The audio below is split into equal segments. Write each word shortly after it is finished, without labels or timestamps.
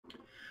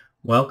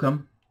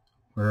Welcome.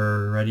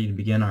 We're ready to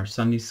begin our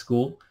Sunday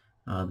school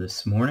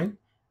this morning,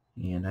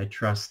 and I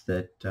trust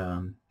that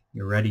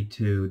you're ready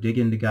to dig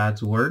into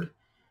God's Word.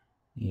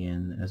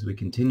 And as we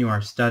continue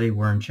our study,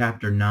 we're in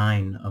chapter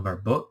 9 of our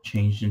book,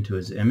 Changed into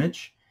His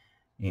Image.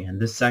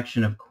 And this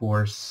section, of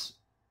course,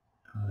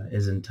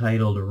 is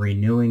entitled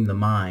Renewing the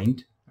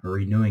Mind, or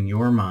Renewing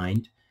Your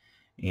Mind.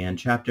 And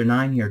chapter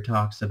 9 here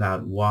talks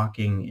about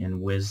walking in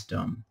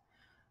wisdom.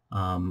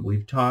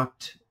 We've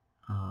talked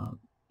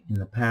in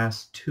the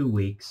past 2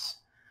 weeks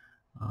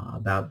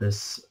about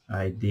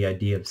the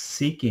idea of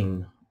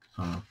seeking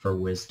for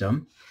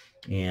wisdom,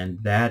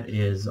 and that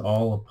is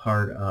all a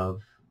part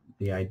of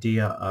the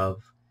idea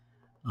of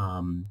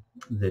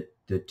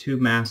the two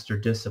master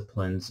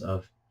disciplines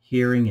of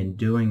hearing and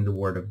doing the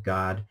Word of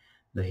God.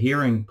 The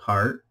hearing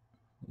part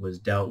was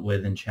dealt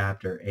with in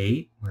chapter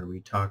 8, where we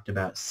talked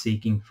about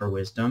seeking for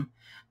wisdom.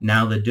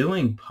 Now the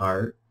doing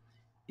part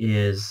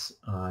is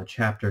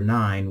chapter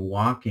 9,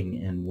 walking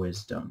in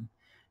wisdom.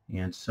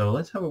 And so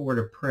let's have a word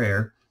of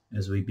prayer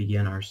as we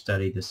begin our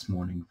study this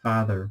morning.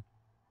 Father,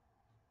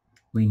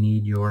 we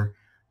need your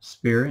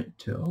Spirit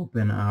to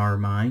open our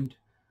mind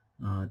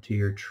to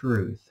your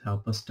truth.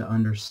 Help us to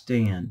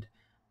understand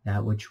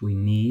that which we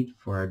need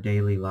for our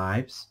daily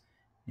lives.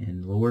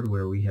 And Lord,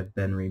 where we have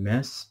been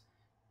remiss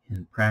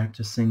in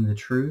practicing the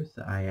truth,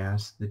 I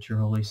ask that your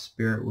Holy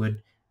Spirit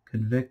would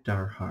convict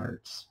our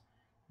hearts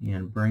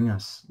and bring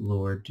us,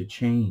 Lord, to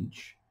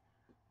change.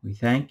 We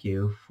thank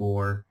you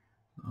for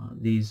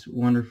these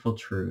wonderful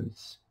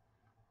truths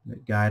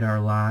that guide our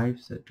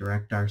lives, that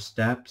direct our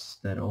steps,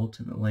 that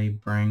ultimately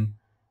bring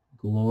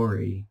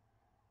glory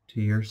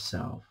to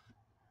yourself.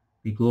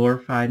 Be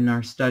glorified in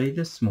our study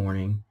this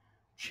morning.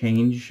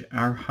 Change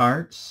our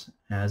hearts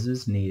as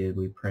is needed,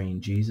 we pray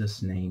in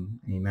Jesus' name.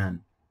 Amen.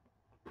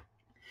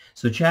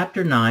 So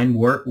chapter 9,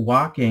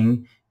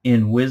 walking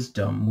in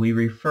wisdom. We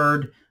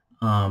referred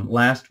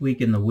last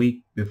week and the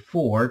week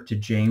before to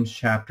James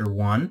chapter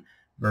 1,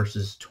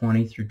 verses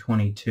 20 through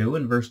 22.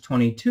 And verse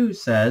 22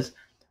 says,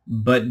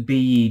 "But be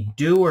ye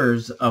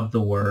doers of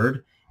the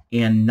word,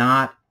 and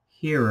not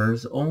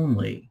hearers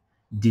only,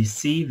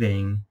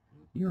 deceiving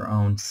your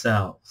own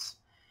selves."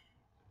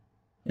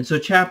 And so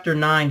chapter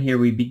 9 here,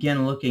 we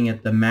begin looking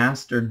at the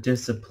master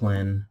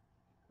discipline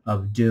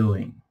of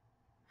doing.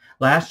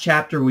 Last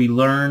chapter we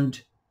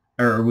looked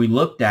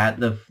at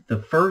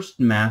the first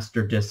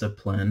master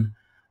discipline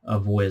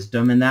of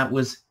wisdom, and that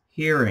was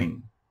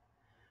hearing.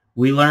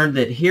 We learned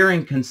that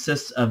hearing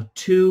consists of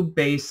two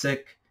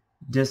basic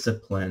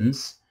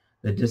disciplines,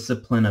 the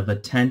discipline of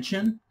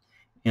attention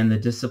and the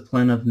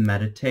discipline of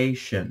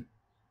meditation.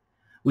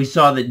 We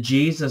saw that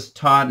Jesus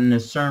taught in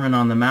his Sermon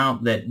on the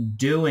Mount that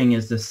doing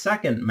is the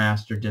second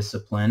master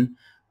discipline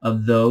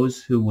of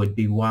those who would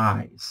be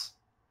wise.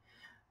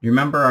 You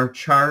remember our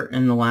chart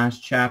in the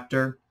last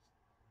chapter?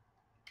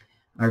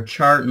 Our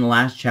chart in the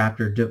last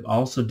chapter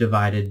also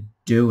divided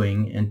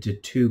doing into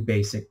two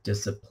basic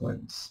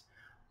disciplines.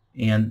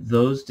 And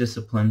those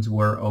disciplines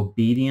were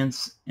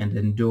obedience and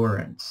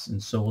endurance.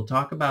 And so we'll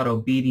talk about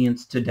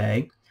obedience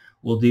today.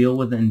 We'll deal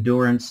with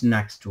endurance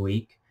next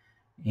week.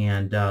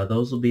 And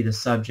those will be the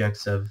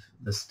subjects of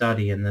the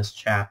study in this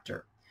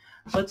chapter.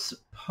 Let's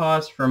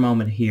pause for a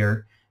moment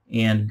here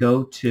and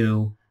go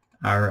to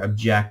our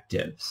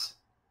objectives.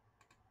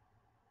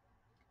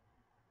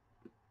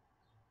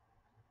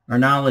 Our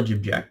knowledge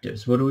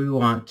objectives. What do we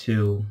want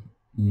to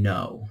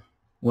know?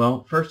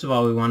 Well, first of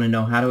all, we want to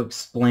know how to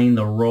explain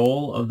the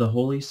role of the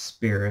Holy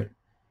Spirit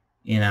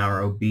in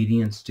our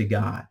obedience to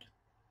God.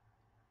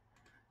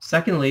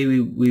 Secondly,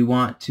 we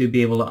want to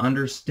be able to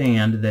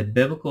understand that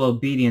biblical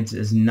obedience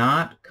is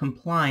not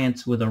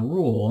compliance with a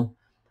rule,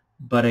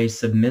 but a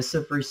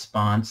submissive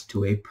response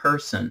to a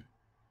person.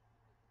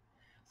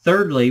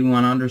 Thirdly, we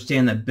want to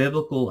understand that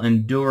biblical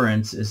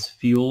endurance is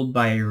fueled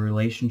by a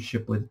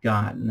relationship with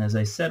God. And as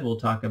I said, we'll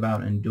talk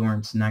about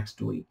endurance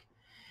next week.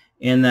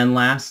 And then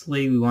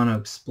lastly, we want to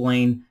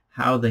explain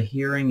how the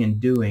hearing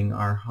and doing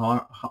are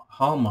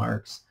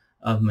hallmarks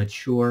of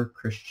mature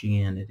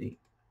Christianity.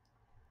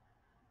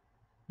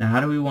 Now,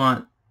 how do we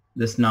want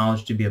this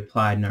knowledge to be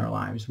applied in our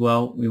lives?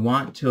 Well, we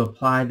want to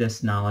apply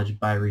this knowledge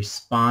by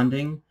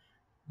responding,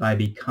 by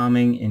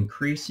becoming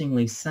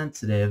increasingly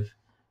sensitive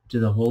to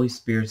the Holy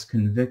Spirit's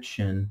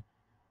conviction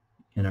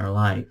in our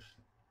life.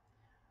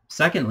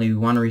 Secondly, we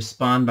want to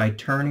respond by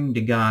turning to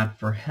God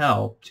for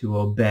help to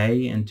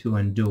obey and to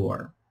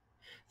endure.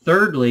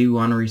 Thirdly, we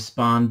want to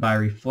respond by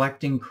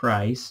reflecting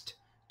Christ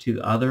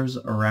to others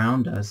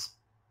around us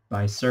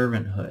by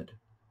servanthood.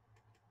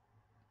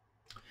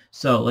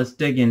 So let's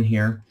dig in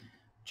here.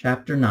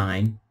 Chapter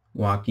 9,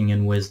 Walking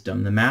in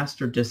Wisdom, the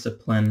master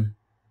discipline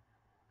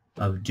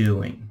of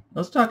doing.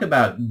 Let's talk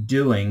about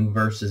doing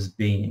versus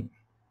being.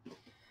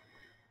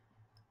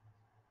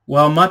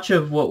 While much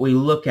of what we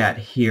look at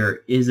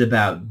here is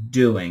about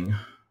doing,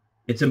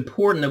 it's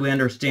important that we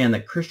understand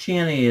that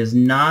Christianity is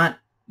not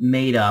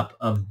made up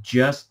of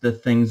just the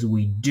things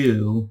we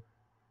do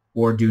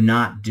or do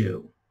not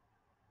do.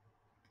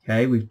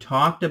 Okay, we've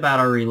talked about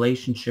our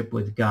relationship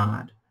with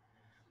God.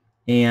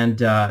 And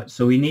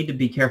so we need to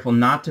be careful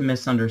not to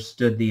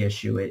misunderstand the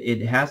issue.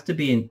 It has to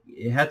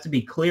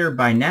be clear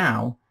by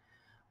now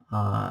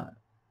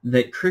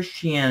that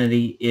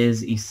Christianity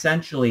is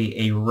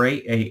essentially a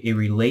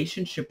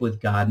relationship with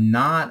God,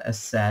 not a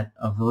set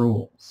of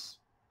rules.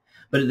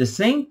 But at the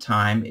same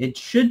time, it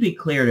should be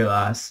clear to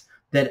us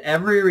that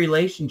every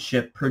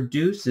relationship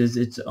produces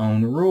its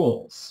own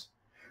rules.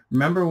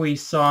 Remember, we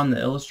saw in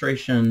the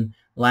illustration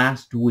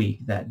last week,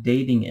 that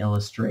dating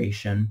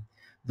illustration,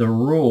 the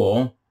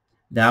rule,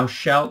 thou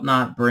shalt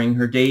not bring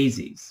her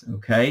daisies.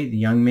 Okay, the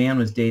young man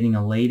was dating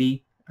a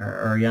lady,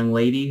 or a young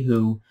lady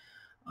who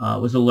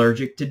was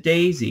allergic to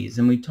daisies.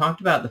 And we talked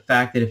about the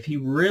fact that if he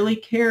really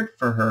cared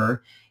for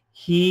her,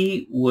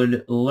 he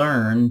would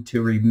learn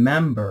to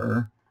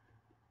remember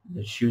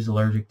that she was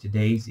allergic to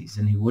daisies,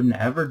 and he wouldn't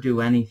ever do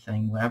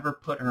anything, ever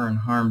put her in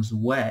harm's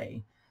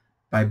way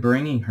by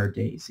bringing her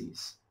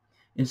daisies.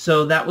 And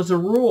so that was a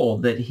rule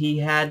that he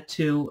had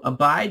to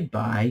abide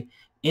by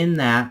in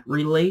that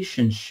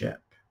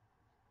relationship.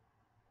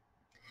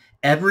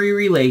 Every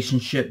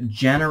relationship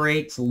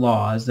generates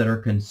laws that are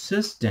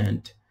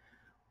consistent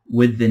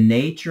with the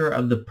nature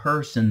of the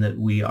person that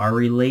we are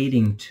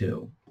relating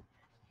to.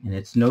 And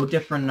it's no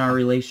different in our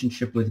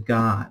relationship with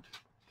God.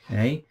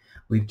 Okay?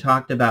 We've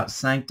talked about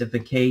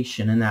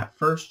sanctification. In that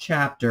first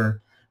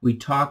chapter, we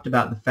talked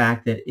about the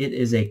fact that it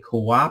is a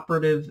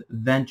cooperative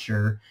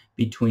venture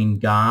between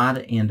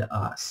God and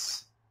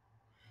us.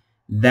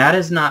 That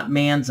is not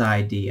man's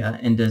idea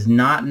and does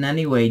not in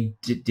any way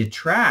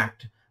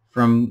detract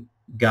from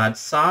God's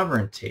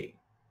sovereignty.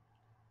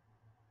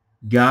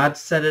 God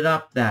set it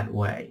up that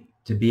way,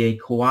 to be a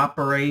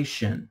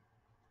cooperation.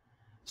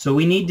 So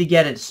we need to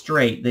get it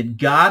straight that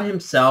God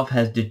himself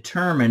has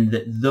determined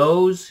that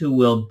those who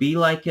will be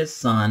like his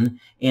Son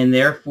and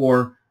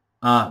therefore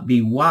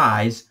be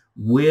wise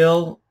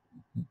will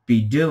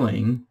be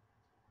doing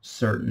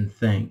certain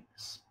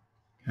things.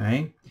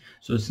 Okay?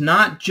 So it's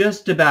not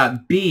just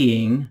about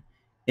being,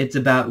 it's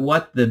about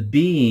what the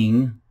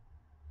being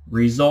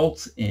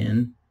results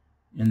in,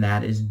 and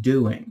that is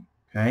doing.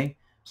 Okay?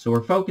 So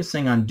we're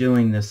focusing on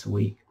doing this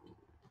week.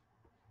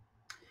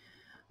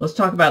 Let's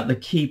talk about the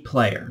key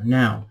player.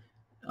 Now,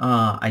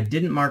 I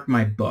didn't mark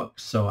my book,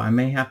 so I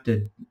may have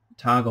to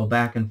toggle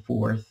back and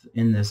forth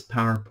in this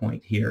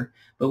PowerPoint here.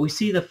 But we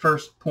see the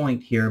first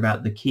point here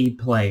about the key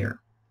player.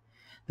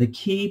 The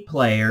key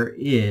player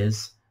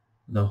is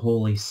the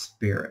Holy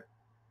Spirit.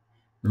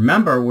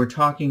 Remember, we're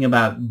talking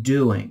about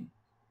doing,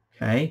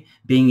 okay?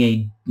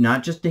 Being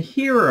not just a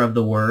hearer of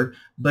the word,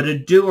 but a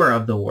doer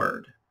of the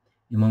word.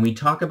 And when we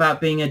talk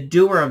about being a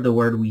doer of the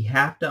word, we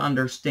have to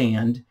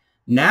understand,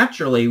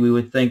 naturally we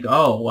would think,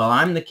 oh, well,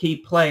 I'm the key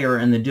player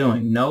in the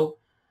doing. No,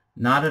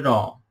 not at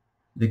all.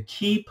 The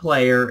key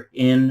player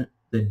in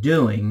the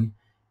doing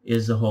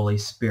is the Holy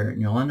Spirit.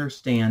 And you'll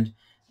understand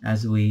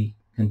as we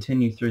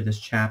continue through this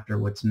chapter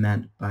what's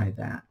meant by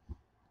that.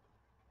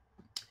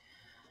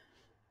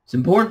 It's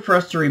important for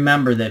us to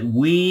remember that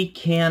we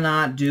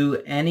cannot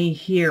do any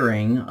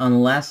hearing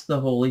unless the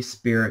Holy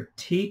Spirit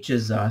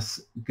teaches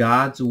us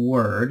God's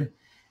word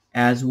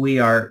as we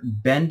are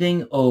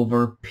bending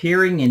over,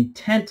 peering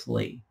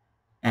intently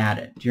at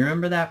it. Do you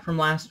remember that from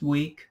last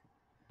week?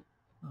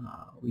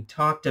 We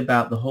talked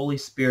about the Holy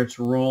Spirit's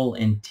role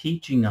in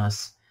teaching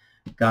us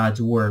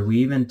God's word. We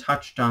even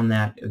touched on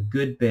that a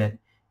good bit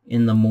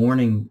in the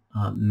morning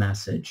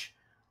message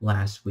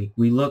last week.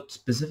 We looked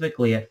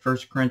specifically at 1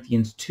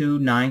 Corinthians 2,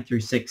 9 through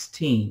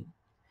 16.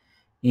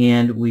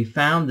 And we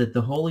found that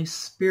the Holy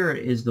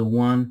Spirit is the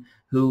one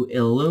who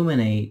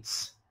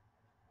illuminates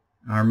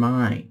our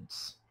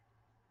minds.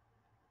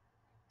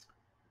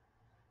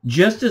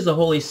 Just as the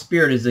Holy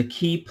Spirit is a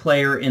key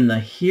player in the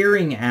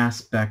hearing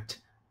aspect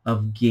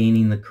of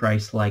gaining the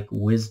Christ-like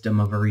wisdom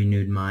of a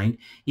renewed mind,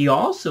 he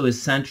also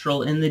is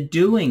central in the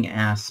doing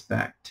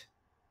aspect.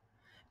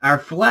 Our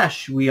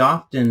flesh, we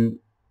often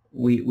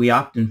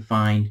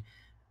find,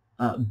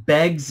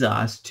 begs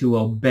us to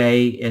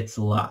obey its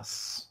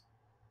lusts.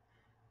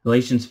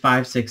 Galatians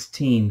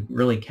 5:16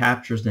 really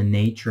captures the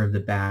nature of the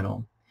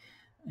battle.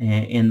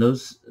 And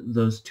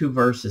those two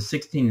verses,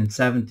 16 and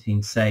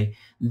 17, say,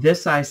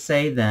 "This I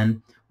say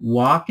then,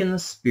 walk in the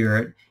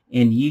Spirit,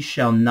 and ye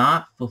shall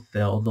not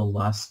fulfill the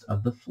lust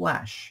of the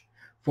flesh.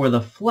 For the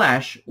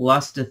flesh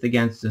lusteth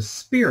against the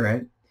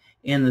Spirit,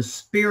 and the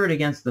Spirit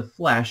against the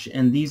flesh,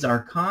 and these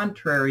are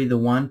contrary the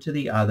one to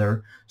the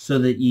other, so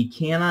that ye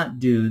cannot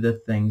do the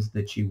things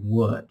that ye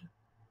would."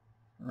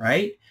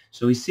 Right?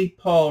 So we see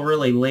Paul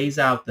really lays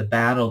out the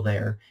battle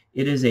there.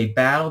 It is a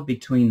battle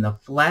between the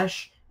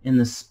flesh and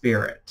the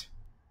Spirit.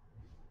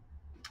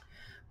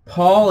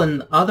 Paul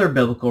and other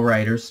biblical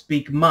writers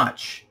speak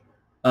much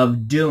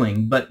of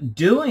doing, but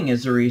doing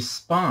is a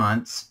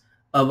response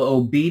of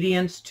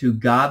obedience to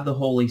God the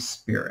Holy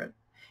Spirit,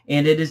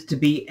 and it is to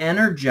be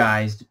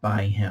energized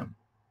by him.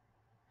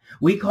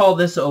 We call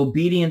this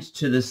obedience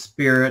to the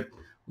Spirit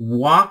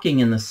walking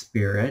in the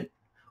Spirit,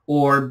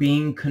 or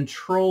being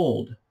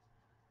controlled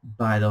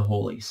by the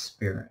Holy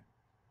Spirit.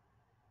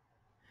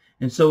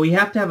 And so we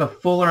have to have a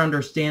fuller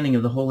understanding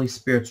of the Holy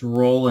Spirit's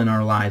role in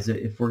our lives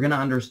if we're going to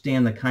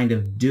understand the kind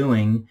of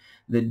doing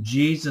that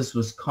Jesus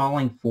was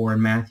calling for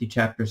in Matthew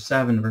chapter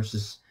 7,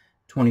 verses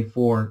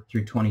 24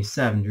 through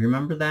 27. Do you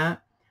remember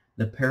that?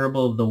 The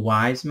parable of the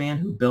wise man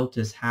who built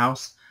his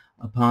house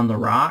upon the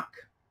rock.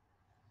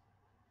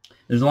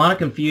 There's a lot of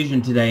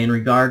confusion today in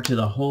regard to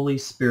the Holy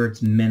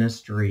Spirit's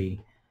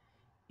ministry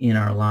in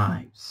our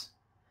lives.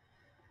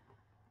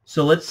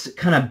 So let's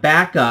kind of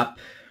back up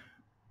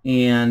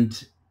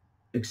and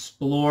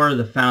explore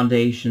the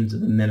foundations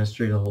of the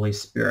ministry of the Holy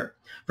Spirit.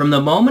 From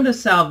the moment of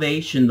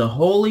salvation, the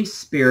Holy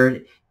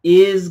Spirit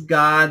is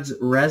God's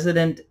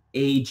resident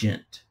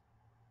agent.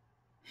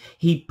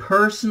 He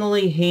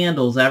personally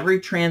handles every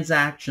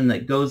transaction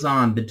that goes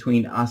on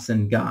between us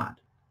and God.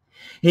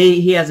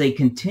 He has a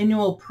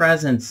continual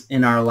presence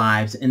in our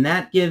lives, and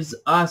that gives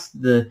us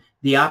the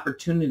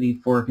opportunity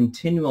for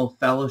continual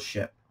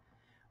fellowship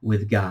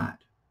with God.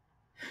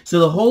 So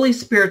the Holy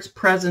Spirit's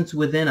presence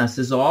within us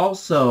is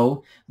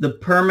also the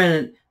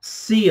permanent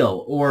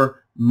seal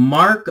or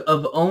mark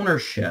of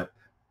ownership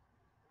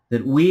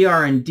that we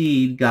are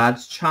indeed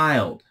God's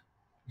child.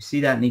 You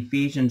see that in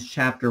Ephesians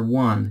chapter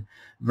 1,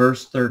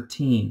 verse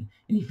 13,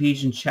 in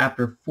Ephesians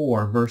chapter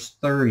 4, verse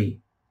 30.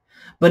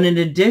 But in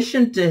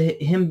addition to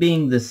him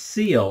being the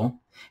seal,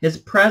 his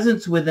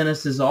presence within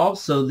us is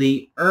also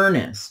the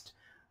earnest,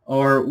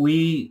 or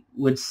we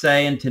would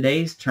say in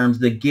today's terms,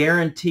 the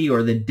guarantee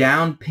or the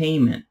down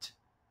payment.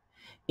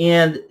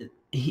 And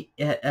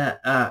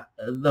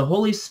the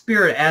Holy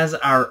Spirit, as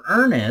our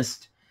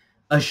earnest,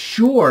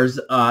 assures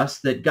us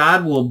that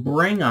God will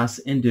bring us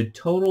into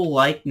total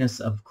likeness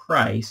of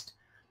Christ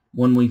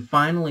when we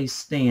finally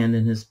stand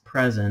in his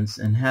presence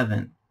in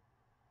heaven.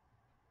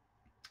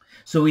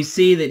 So we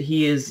see that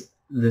he is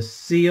the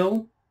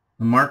seal,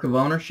 the mark of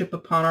ownership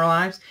upon our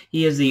lives.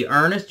 He is the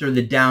earnest or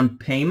the down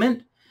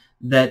payment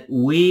that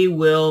we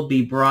will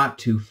be brought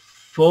to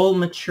full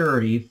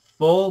maturity,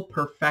 full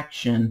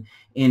perfection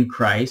in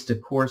Christ.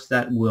 Of course,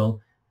 that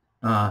will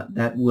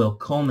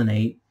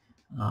culminate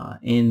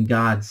in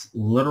God's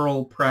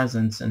literal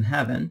presence in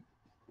heaven.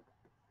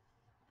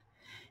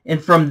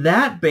 And from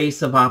that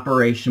base of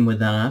operation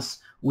within us,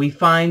 we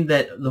find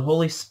that the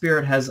Holy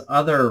Spirit has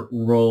other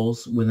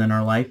roles within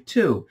our life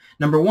too.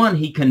 Number one,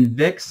 he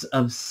convicts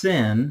of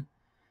sin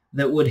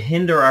that would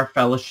hinder our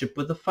fellowship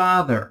with the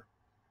Father.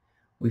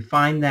 We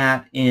find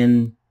that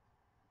in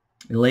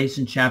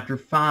Galatians chapter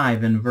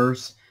 5 and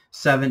verse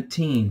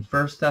 17,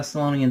 1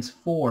 Thessalonians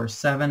 4,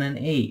 7 and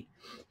 8.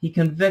 He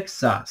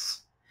convicts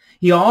us.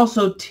 He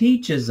also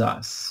teaches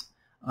us.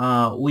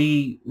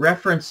 We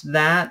referenced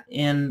that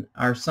in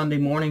our Sunday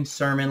morning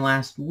sermon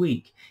last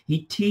week.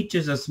 He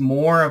teaches us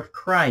more of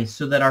Christ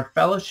so that our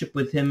fellowship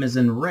with him is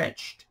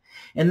enriched.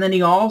 And then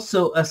he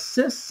also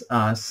assists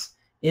us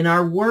in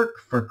our work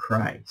for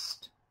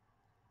Christ.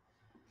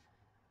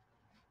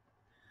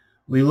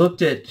 We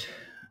looked at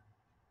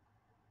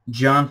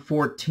John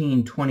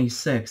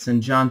 14:26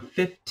 and John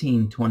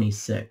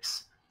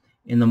 15:26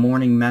 in the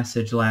morning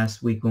message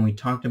last week when we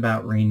talked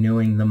about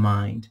renewing the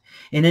mind.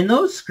 And in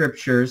those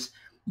scriptures,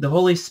 the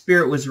Holy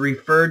Spirit was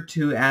referred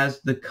to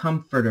as the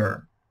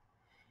Comforter.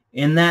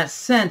 In that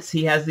sense,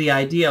 he has the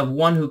idea of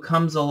one who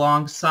comes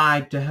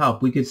alongside to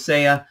help. We could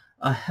say a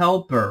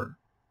helper.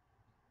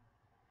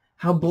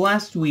 How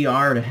blessed we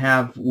are to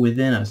have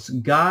within us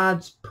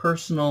God's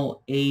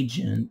personal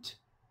agent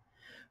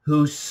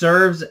who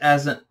serves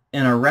as an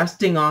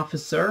arresting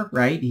officer,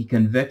 right? He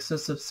convicts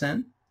us of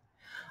sin.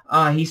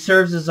 He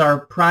serves as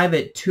our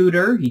private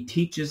tutor. He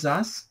teaches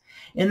us.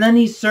 And then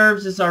he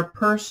serves as our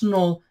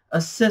personal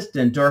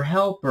assistant or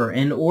helper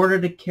in order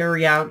to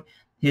carry out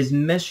his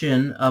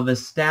mission of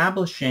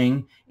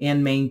establishing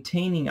and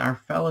maintaining our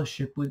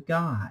fellowship with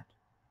God.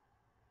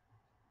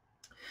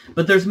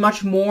 But there's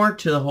much more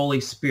to the Holy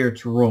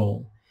Spirit's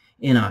role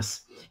in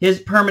us. His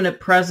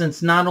permanent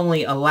presence not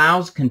only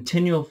allows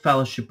continual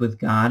fellowship with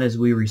God as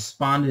we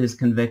respond to his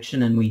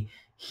conviction and we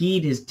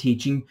heed his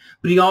teaching,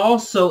 but he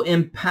also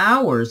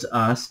empowers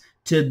us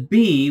to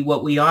be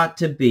what we ought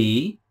to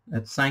be.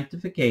 That's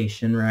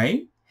sanctification,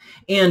 right?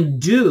 And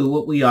do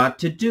what we ought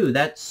to do.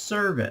 That's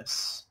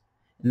service.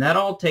 And that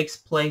all takes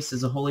place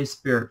as the Holy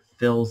Spirit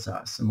fills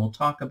us. And we'll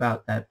talk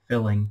about that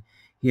filling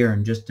here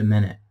in just a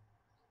minute.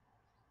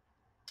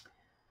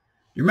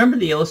 You remember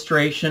the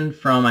illustration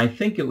from, I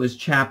think it was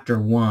chapter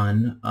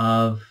 1,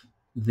 of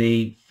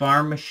the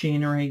farm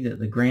machinery that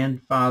the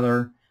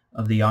grandfather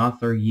of the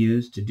author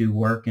used to do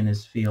work in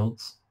his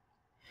fields?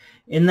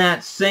 In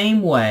that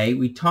same way,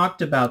 we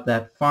talked about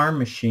that farm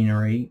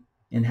machinery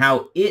and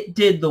how it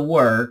did the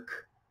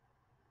work,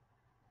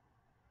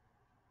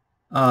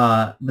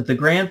 but the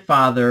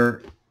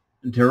grandfather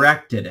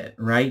directed it,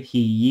 right?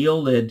 He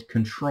yielded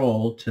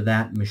control to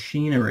that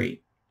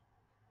machinery.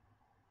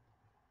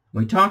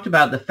 We talked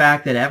about the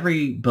fact that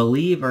every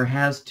believer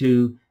has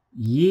to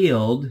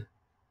yield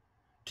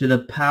to the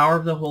power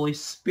of the Holy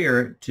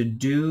Spirit to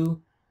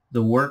do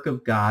the work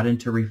of God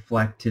and to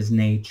reflect his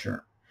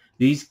nature.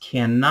 These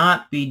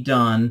cannot be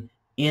done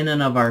in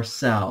and of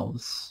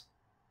ourselves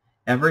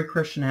Every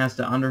Christian has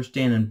to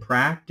understand and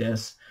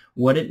practice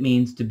what it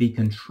means to be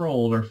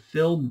controlled or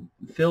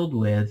filled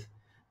with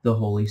the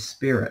Holy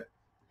Spirit.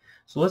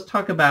 So let's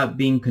talk about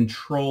being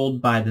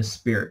controlled by the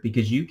Spirit,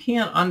 because you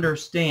can't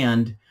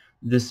understand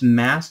this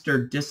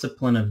master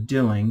discipline of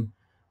doing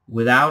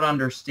without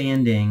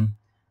understanding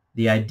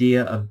the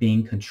idea of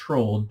being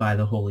controlled by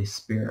the Holy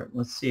Spirit.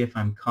 Let's see if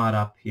I'm caught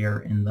up here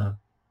in the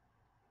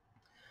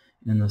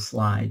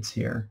slides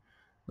here.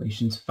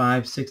 Galatians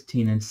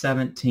 5:16 and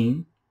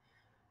 17.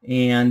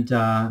 And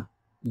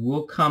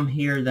we'll come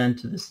here then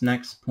to this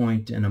next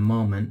point in a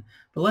moment.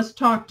 But let's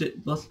talk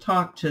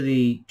to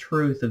the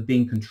truth of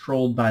being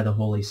controlled by the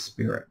Holy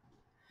Spirit.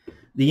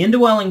 The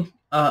indwelling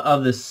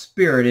of the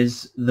Spirit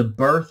is the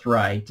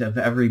birthright of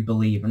every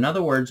believer. In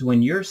other words,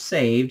 when you're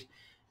saved,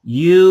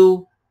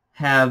 you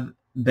have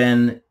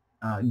been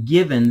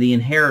given the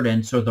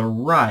inheritance or the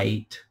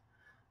right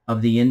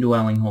of the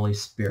indwelling Holy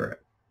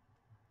Spirit.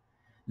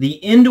 The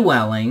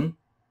indwelling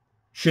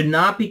should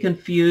not be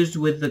confused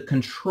with the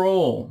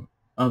control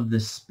of the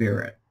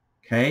Spirit.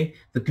 Okay?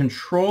 The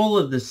control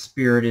of the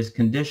Spirit is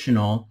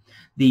conditional.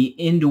 The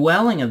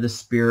indwelling of the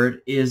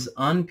Spirit is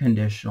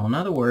unconditional. In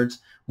other words,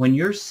 when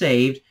you're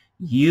saved,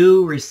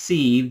 you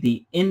receive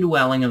the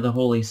indwelling of the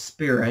Holy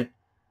Spirit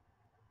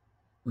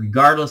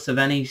regardless of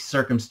any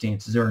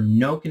circumstances. There are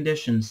no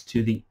conditions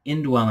to the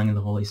indwelling of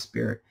the Holy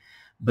Spirit,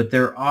 but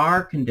there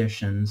are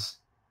conditions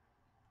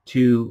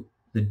to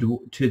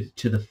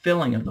the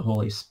filling of the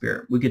Holy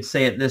Spirit. We could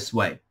say it this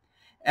way.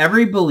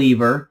 Every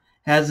believer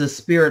has the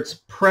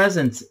Spirit's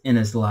presence in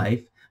his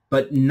life,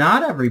 but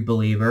not every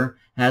believer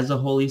has the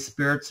Holy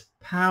Spirit's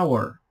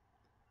power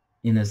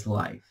in his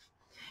life.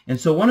 And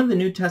so one of the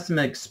New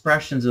Testament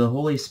expressions of the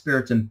Holy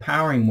Spirit's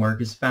empowering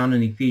work is found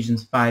in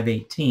Ephesians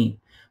 5:18.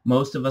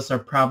 Most of us are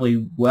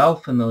probably well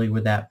familiar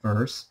with that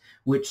verse,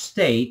 which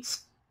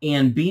states,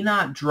 "And be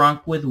not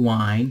drunk with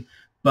wine,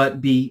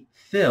 but be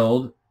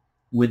filled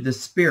with the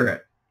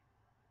Spirit."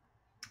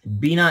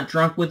 Be not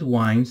drunk with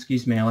wine,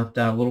 I left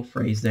out a little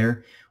phrase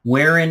there,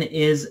 wherein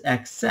is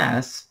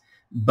excess,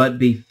 but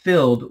be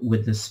filled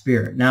with the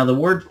Spirit. Now the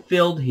word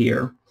filled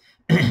here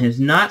is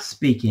not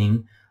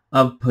speaking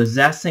of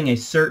possessing a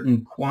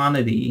certain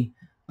quantity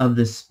of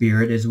the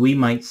Spirit as we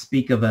might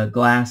speak of a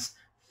glass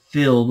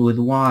filled with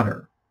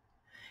water.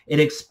 It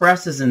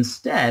expresses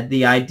instead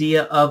the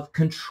idea of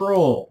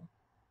control.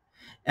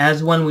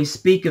 As when we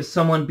speak of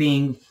someone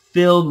being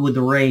filled with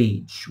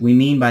rage, we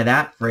mean by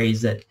that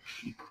phrase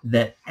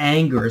that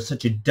anger is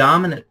such a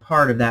dominant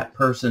part of that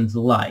person's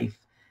life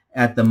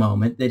at the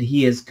moment that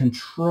he is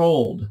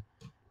controlled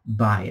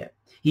by it.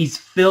 He's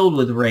filled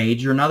with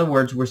rage, or in other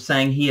words, we're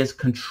saying he is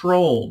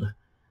controlled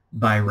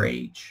by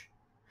rage.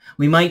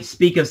 We might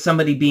speak of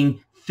somebody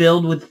being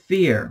filled with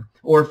fear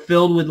or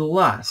filled with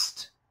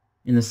lust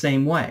in the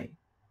same way.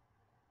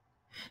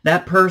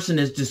 That person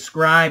is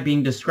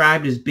being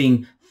described as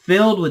being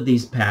filled with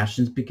these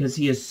passions because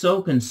he is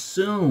so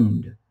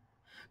consumed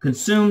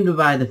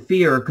by the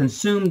fear, or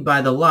consumed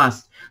by the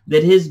lust,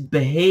 that his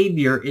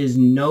behavior is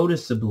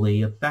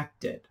noticeably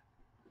affected.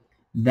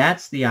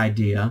 That's the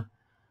idea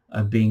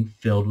of being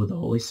filled with the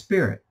Holy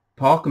Spirit.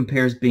 Paul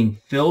compares being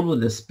filled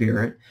with the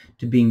Spirit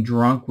to being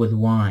drunk with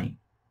wine.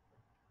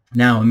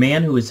 Now, a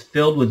man who is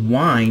filled with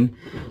wine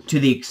to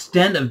the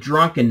extent of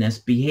drunkenness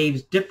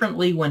behaves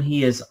differently when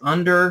he is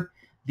under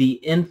the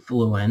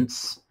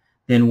influence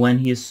than when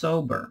he is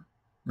sober,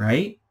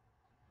 right?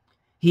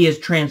 He is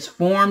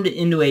transformed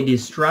into a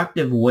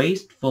destructive,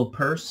 wasteful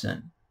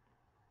person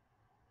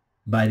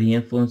by the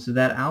influence of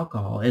that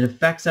alcohol. It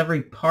affects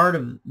every part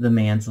of the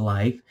man's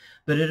life,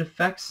 but it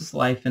affects his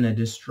life in a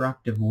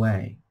destructive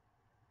way.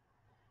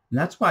 And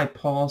that's why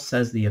Paul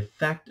says the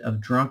effect of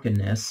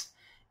drunkenness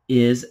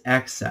is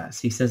excess.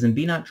 He says, "And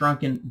be not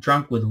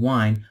drunk with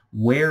wine,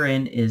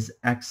 wherein is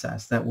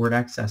excess." That word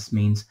excess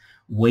means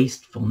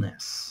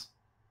wastefulness.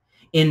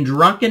 In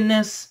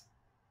drunkenness,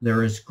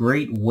 there is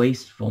great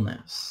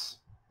wastefulness.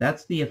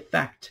 That's the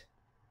effect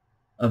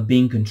of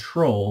being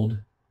controlled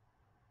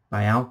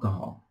by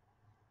alcohol.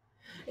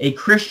 A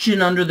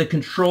Christian under the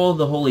control of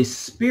the Holy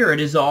Spirit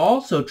is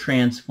also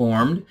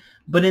transformed,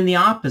 but in the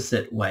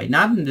opposite way.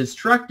 Not in a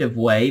destructive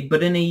way,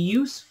 but in a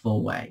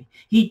useful way.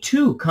 He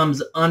too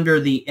comes under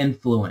the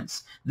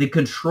influence, the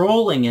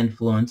controlling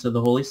influence of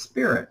the Holy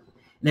Spirit.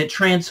 And it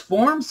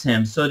transforms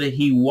him so that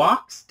he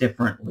walks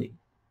differently.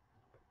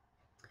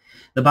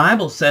 The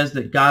Bible says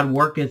that God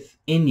worketh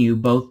in you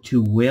both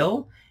to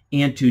will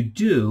and to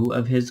do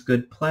of his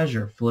good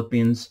pleasure.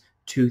 Philippians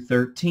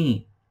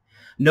 2:13.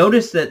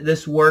 Notice that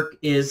this work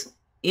is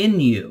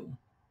in you.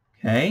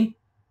 Okay?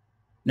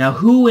 Now,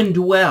 who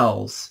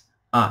indwells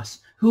us?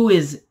 Who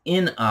is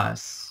in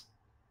us,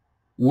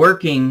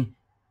 working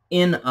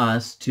in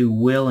us to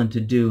will and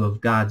to do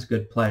of God's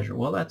good pleasure?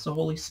 Well, that's the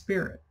Holy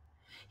Spirit.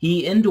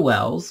 He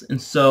indwells,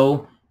 and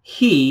so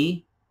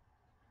he,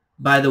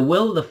 by the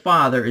will of the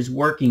Father, is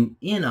working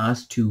in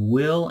us to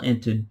will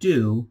and to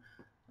do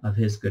of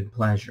his good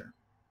pleasure.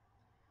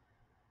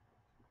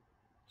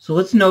 So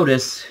let's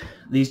notice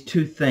these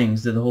two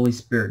things that the Holy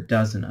Spirit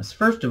does in us.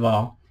 First of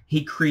all,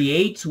 he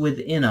creates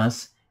within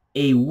us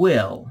a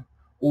will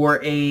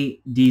or a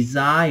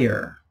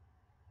desire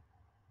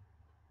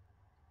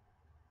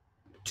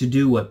to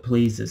do what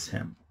pleases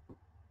him.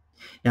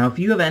 Now, if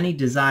you have any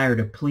desire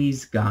to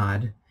please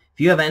God, if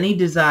you have any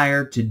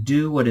desire to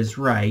do what is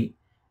right,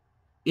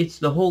 it's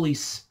the Holy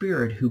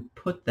Spirit who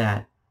put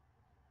that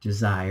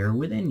desire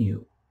within you.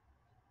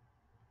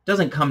 It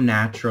doesn't come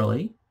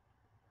naturally.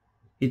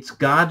 It's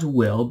God's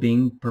will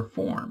being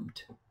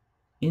performed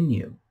in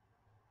you.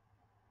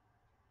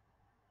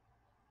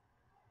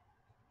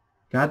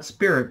 God's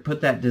Spirit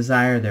put that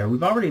desire there.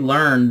 We've already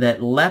learned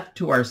that left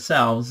to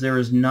ourselves, there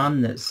is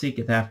none that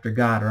seeketh after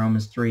God,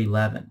 Romans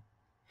 3:11.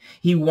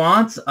 He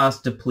wants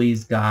us to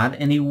please God,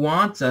 and he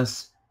wants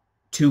us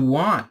to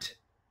want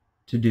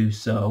to do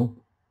so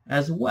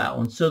as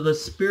well. And so the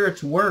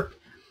Spirit's work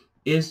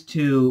is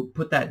to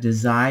put that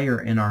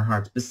desire in our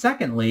hearts. But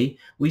secondly,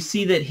 we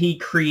see that he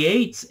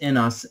creates in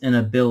us an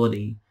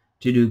ability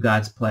to do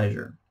God's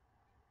pleasure.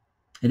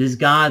 It is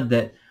God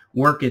that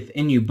worketh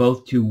in you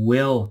both to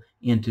will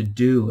and to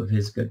do of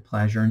his good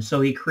pleasure. And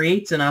so he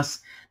creates in us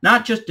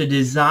not just a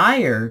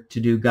desire to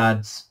do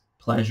God's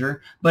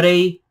pleasure, but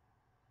an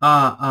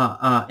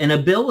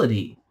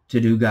ability to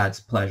do God's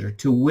pleasure,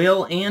 to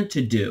will and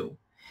to do.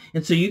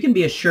 And so you can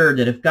be assured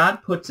that if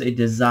God puts a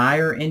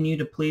desire in you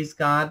to please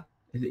God,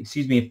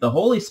 if the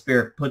Holy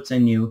Spirit puts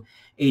in you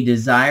a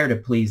desire to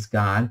please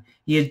God,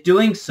 he is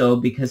doing so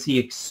because he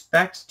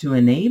expects to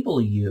enable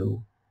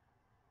you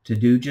to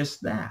do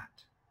just that.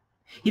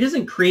 He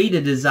doesn't create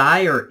a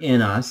desire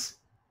in us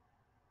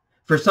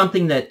for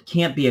something that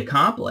can't be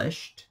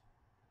accomplished.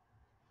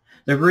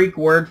 The Greek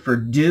word for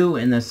do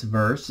in this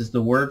verse is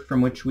the word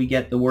from which we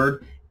get the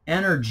word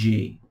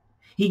energy.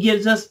 He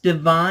gives us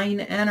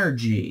divine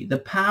energy, the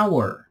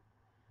power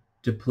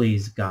to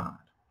please God.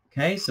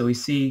 Okay, so we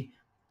see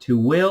to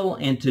will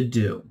and to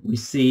do. We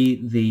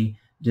see the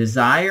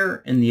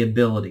desire and the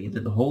ability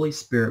that the Holy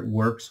Spirit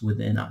works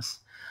within us.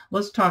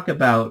 Let's talk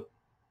about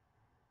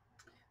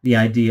the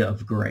idea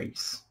of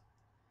grace.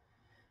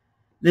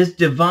 This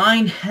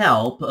divine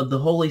help of the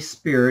Holy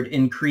Spirit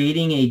in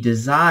creating a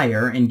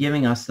desire and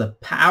giving us the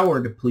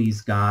power to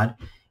please God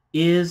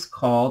is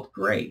called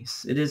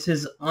grace. It is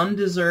his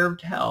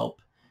undeserved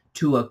help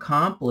to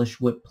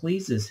accomplish what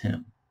pleases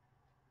him.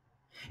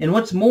 And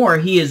what's more,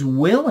 he is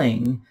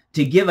willing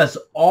to give us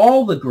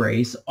all the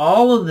grace,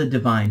 all of the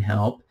divine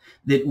help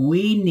that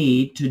we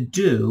need to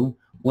do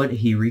what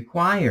he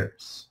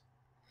requires.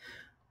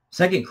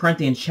 2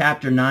 Corinthians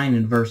chapter 9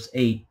 and verse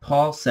 8,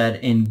 Paul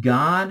said, "And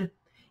God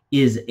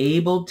is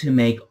able to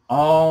make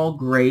all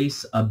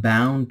grace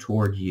abound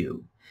toward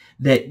you,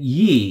 that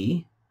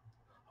ye,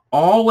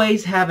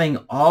 always having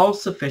all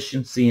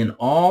sufficiency in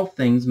all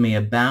things, may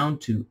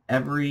abound to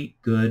every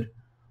good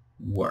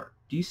work."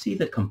 Do you see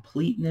the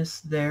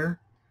completeness there?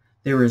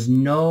 There is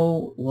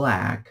no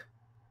lack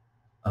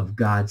of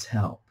God's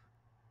help,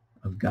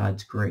 of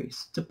God's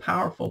grace. It's a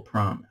powerful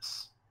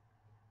promise.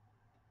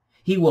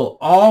 He will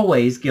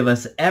always give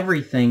us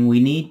everything we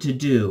need to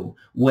do,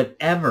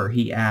 whatever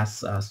he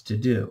asks us to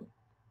do.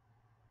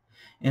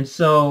 And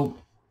so,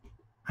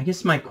 I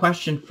guess my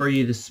question for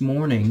you this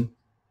morning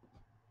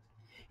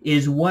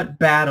is, what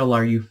battle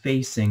are you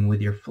facing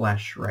with your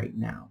flesh right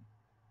now?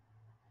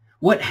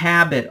 What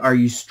habit are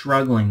you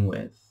struggling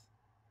with?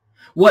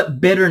 What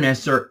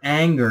bitterness or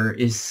anger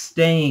is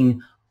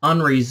staying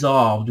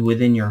unresolved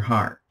within your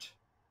heart?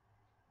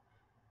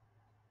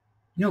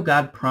 You know,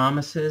 God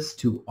promises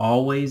to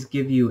always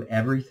give you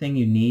everything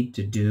you need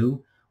to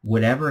do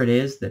whatever it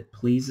is that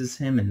pleases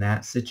him in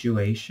that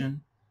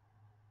situation.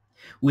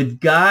 With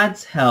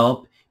God's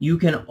help, you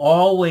can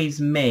always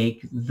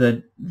make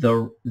the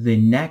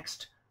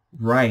next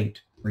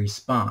right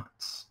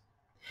response.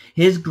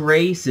 His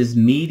grace is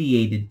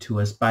mediated to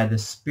us by the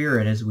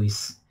Spirit as we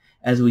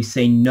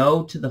say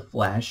no to the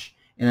flesh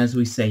and as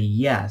we say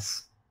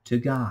yes to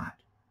God.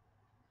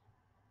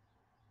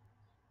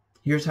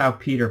 Here's how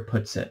Peter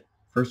puts it.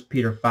 1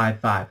 Peter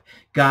 5:5.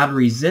 God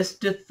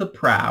resisteth the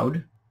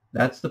proud,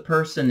 that's the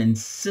person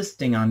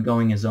insisting on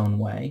going his own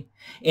way,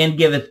 and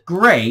giveth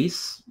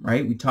grace,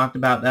 right? We talked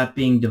about that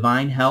being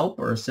divine help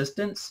or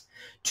assistance,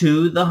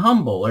 to the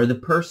humble, or the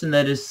person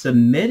that is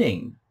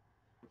submitting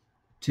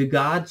to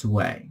God's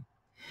way.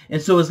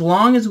 And so as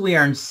long as we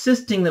are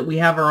insisting that we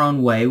have our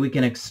own way, we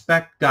can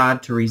expect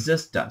God to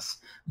resist us.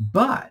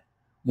 But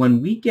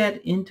when we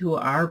get into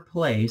our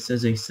place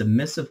as a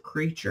submissive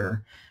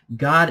creature,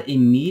 God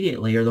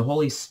immediately, or the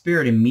Holy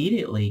Spirit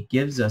immediately,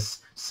 gives us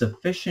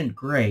sufficient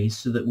grace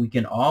so that we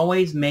can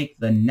always make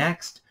the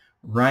next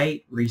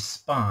right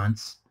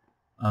response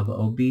of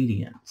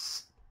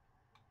obedience.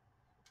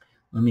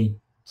 Let me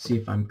see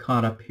if I'm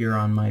caught up here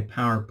on my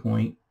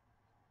PowerPoint.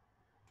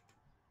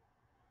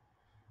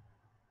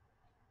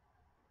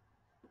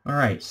 All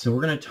right, so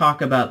we're going to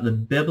talk about the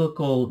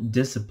biblical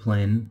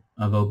discipline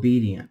of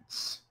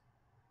obedience.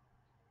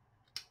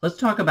 Let's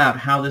talk about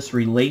how this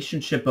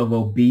relationship of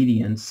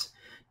obedience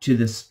to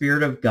the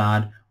Spirit of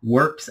God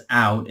works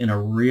out in a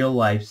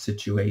real-life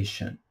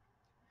situation.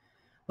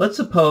 Let's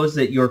suppose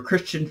that your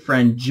Christian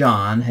friend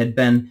John had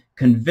been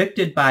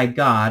convicted by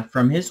God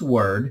from his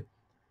word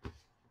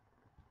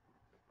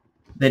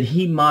that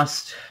he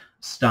must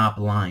stop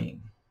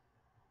lying.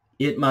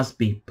 It must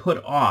be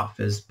put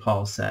off, as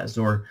Paul says,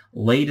 or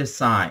laid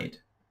aside.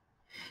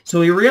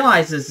 So he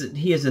realizes that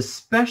he is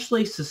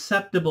especially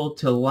susceptible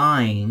to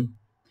lying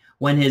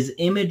when his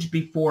image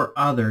before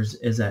others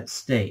is at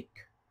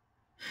stake.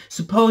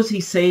 Suppose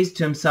he says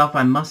to himself,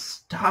 I must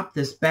stop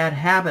this bad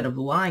habit of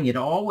lying. It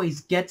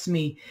always gets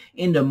me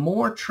into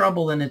more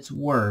trouble than it's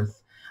worth.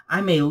 I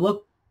may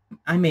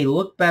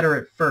look better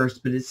at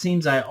first, but it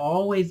seems I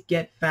always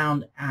get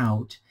found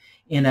out,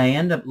 and I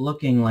end up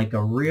looking like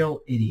a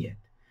real idiot.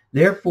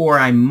 Therefore,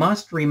 I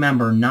must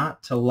remember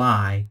not to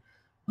lie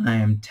when I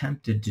am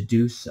tempted to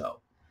do so.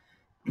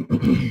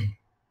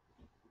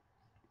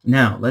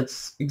 Now,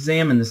 let's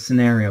examine the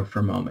scenario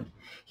for a moment.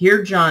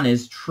 Here John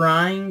is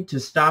trying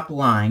to stop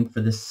lying for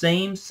the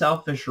same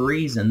selfish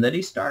reason that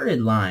he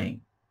started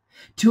lying,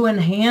 to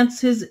enhance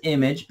his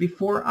image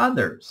before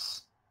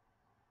others.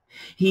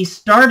 He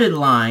started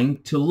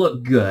lying to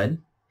look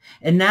good,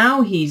 and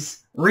now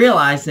he's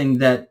realizing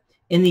that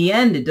in the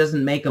end it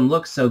doesn't make him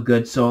look so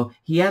good, so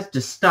he has to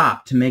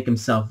stop to make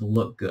himself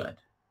look good.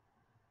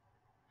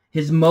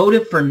 His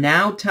motive for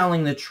now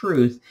telling the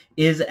truth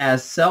is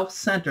as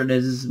self-centered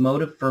as his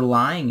motive for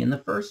lying in the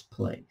first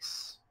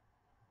place.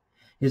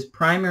 His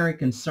primary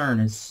concern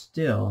is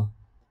still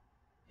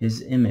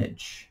his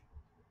image.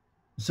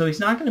 So he's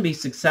not going to be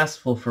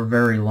successful for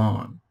very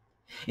long.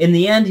 In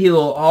the end, he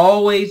will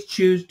always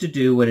choose to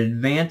do what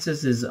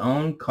advances his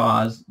own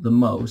cause the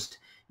most,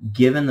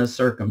 given the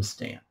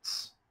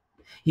circumstance.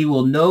 He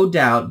will no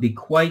doubt be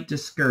quite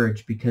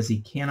discouraged because he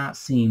cannot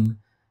seem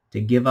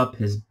to give up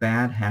his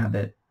bad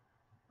habit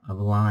of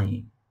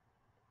lying.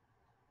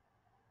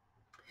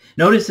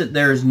 Notice that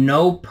there is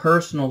no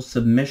personal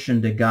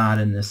submission to God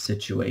in this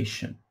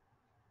situation.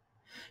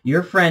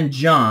 Your friend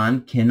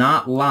John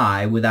cannot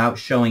lie without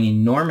showing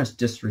enormous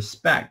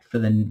disrespect for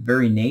the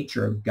very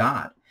nature of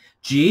God.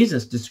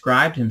 Jesus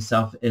described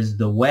himself as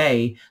the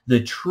way,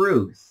 the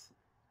truth,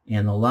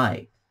 and the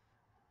life.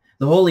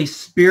 The Holy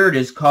Spirit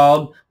is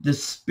called the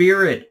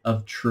Spirit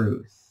of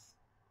truth.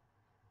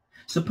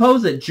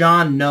 Suppose that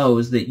John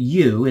knows that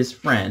you, his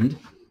friend,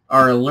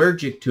 are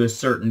allergic to a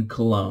certain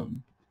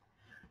cologne.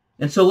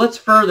 And so let's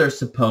further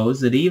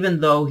suppose that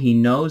even though he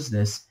knows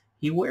this,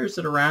 he wears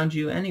it around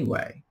you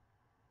anyway.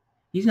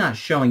 He's not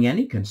showing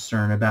any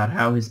concern about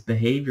how his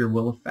behavior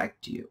will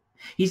affect you.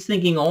 He's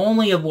thinking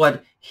only of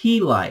what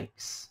he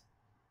likes.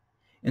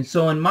 And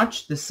so in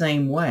much the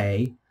same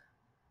way,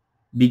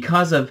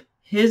 because of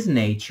his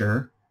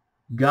nature,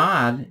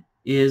 God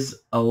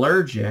is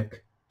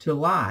allergic to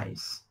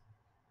lies.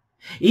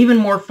 Even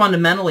more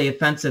fundamentally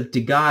offensive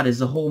to God is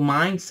the whole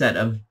mindset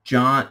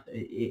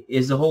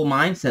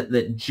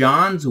that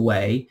John's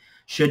way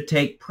should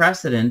take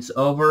precedence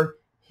over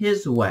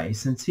his way,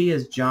 since he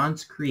is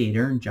John's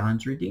creator and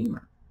John's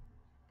redeemer.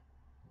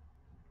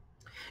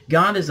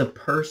 God is a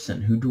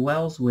person who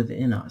dwells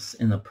within us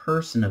in the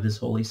person of his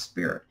Holy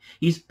Spirit.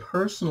 He's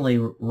personally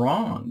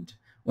wronged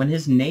when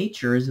his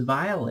nature is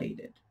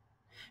violated.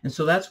 And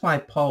so that's why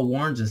Paul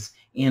warns us,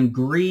 and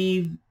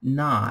grieve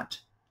not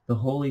the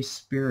Holy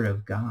Spirit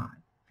of God,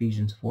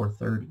 Ephesians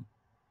 4:30.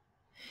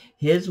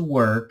 His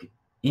work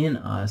in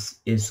us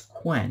is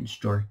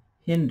quenched or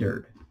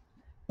hindered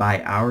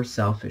by our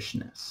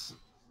selfishness.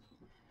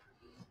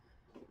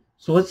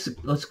 So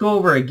let's go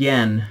over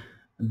again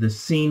the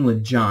scene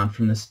with John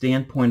from the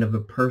standpoint of a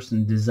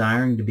person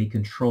desiring to be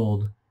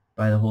controlled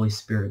by the Holy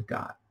Spirit of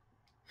God.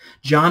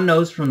 John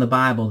knows from the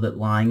Bible that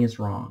lying is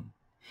wrong.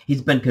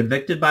 He's been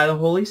convicted by the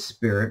Holy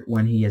Spirit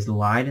when he has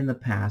lied in the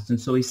past, and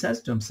so he says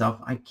to himself,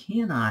 I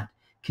cannot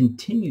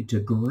continue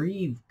to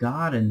grieve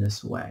God in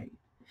this way.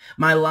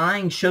 My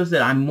lying shows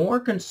that I'm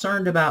more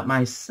concerned about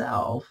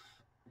myself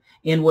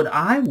and what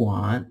I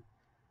want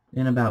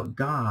than about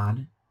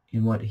God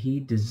and what he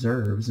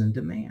deserves and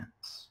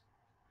demands.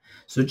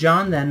 So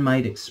John then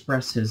might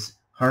express his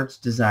heart's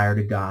desire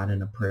to God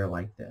in a prayer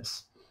like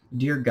this.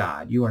 Dear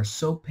God, you are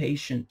so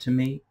patient to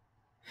me.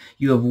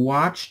 You have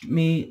watched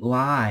me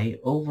lie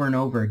over and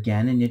over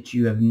again, and yet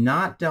you have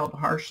not dealt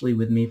harshly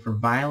with me for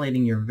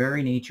violating your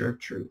very nature of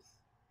truth.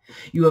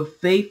 You have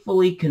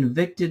faithfully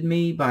convicted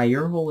me by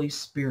your Holy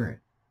Spirit.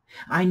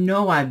 I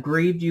know I've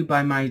grieved you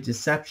by my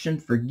deception.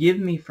 Forgive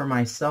me for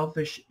my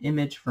selfish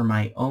image for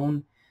my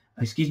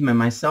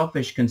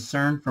selfish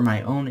concern for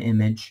my own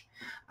image.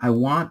 I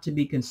want to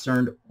be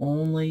concerned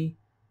only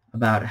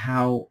about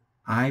how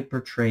I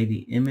portray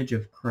the image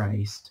of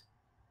Christ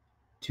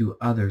to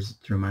others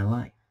through my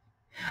life.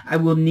 I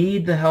will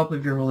need the help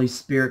of your Holy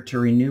Spirit to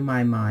renew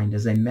my mind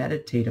as I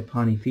meditate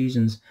upon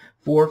Ephesians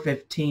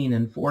 4:15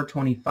 and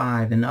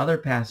 4:25 and other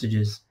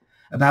passages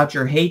about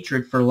your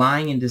hatred for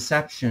lying and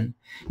deception.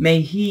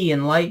 May he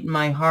enlighten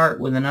my heart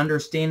with an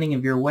understanding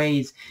of your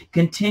ways.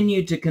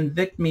 Continue to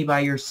convict me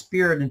by your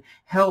Spirit and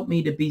help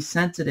me to be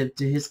sensitive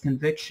to his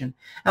conviction.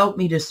 Help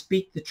me to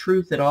speak the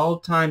truth at all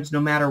times, no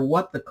matter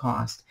what the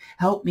cost.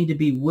 Help me to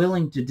be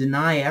willing to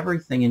deny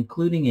everything,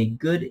 including a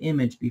good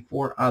image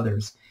before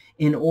others,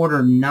 in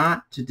order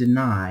not to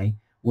deny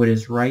what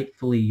is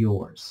rightfully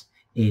yours,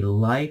 a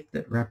life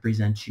that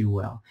represents you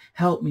well.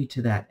 Help me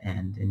to that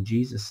end. In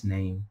Jesus'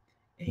 name,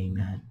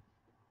 amen.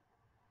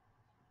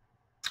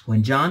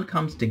 When John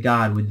comes to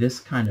God with this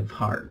kind of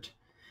heart,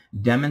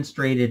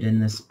 demonstrated in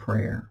this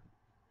prayer,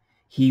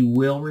 he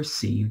will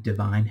receive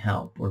divine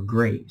help or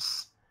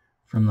grace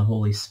from the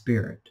Holy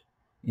Spirit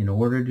in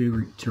order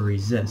to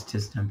resist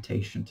his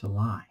temptation to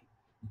lie.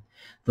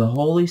 The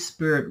Holy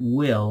Spirit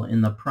will,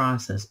 in the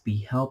process, be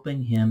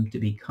helping him to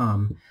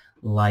become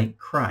like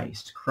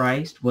Christ.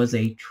 Christ was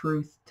a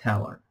truth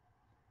teller.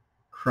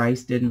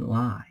 Christ didn't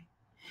lie.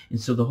 And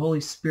so the Holy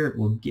Spirit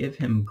will give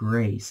him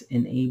grace,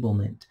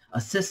 enablement,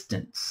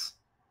 assistance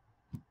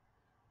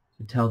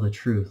to tell the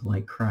truth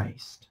like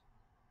Christ.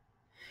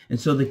 And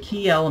so the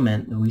key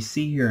element that we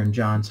see here in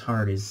John's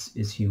heart is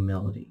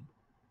humility.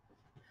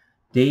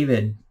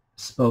 David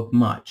spoke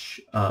much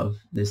of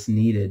this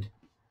needed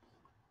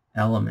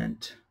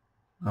element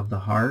of the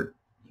heart,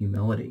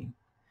 humility.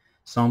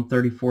 Psalm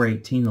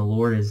 34:18, the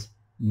Lord is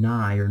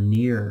nigh or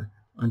near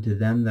unto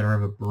them that are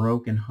of a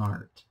broken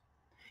heart,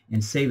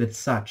 and saveth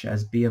such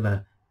as be of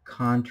a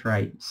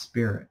contrite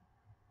spirit.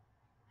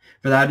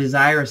 For thou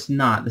desirest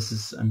not,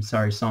 Psalm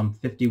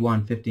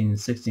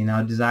 51:15-16,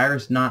 thou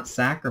desirest not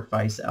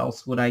sacrifice,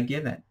 else would I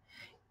give it.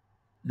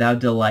 Thou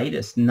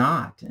delightest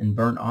not in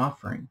burnt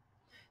offering.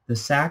 The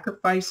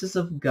sacrifices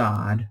of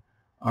God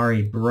are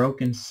a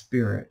broken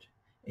spirit,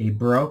 a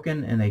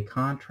broken and a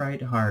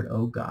contrite heart,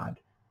 O God,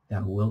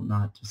 thou wilt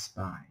not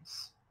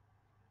despise.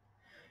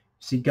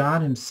 See,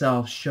 God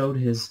himself showed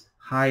his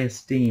high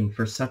esteem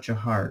for such a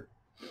heart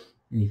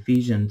in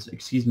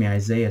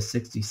Isaiah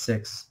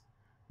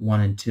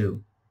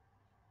 66:1-2.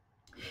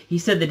 He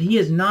said that he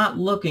is not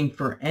looking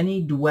for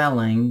any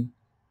dwelling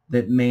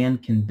that man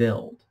can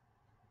build.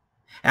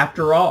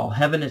 After all,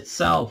 heaven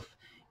itself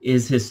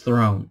is his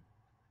throne,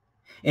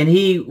 and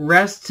he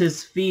rests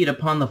his feet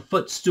upon the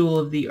footstool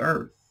of the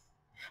earth.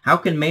 How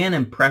can man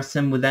impress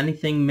him with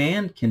anything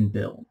man can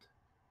build?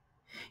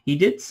 He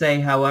did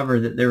say, however,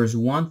 that there is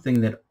one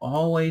thing that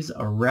always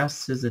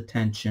arrests his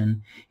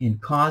attention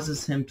and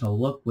causes him to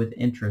look with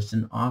interest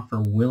and offer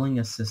willing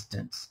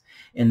assistance,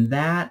 and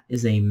that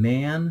is a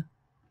man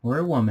or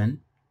a woman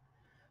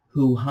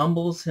who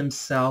humbles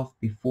himself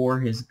before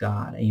his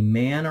God, a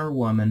man or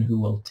woman who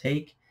will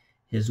take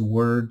his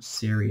word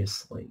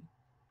seriously.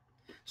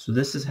 So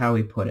this is how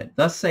he put it.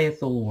 Thus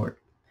saith the Lord,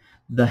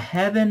 the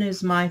heaven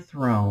is my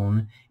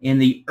throne, and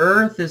the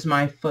earth is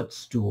my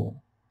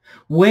footstool.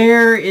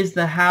 Where is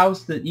the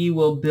house that ye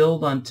will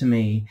build unto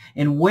me?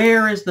 And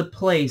where is the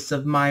place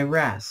of my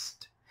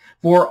rest?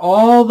 For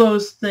all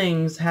those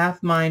things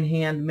hath mine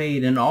hand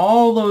made, and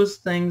all those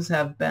things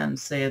have been,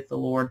 saith the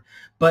Lord.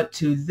 But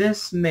to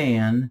this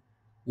man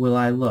will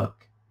I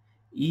look,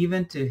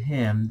 even to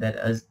him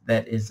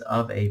that is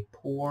of a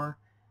poor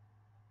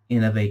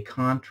and of a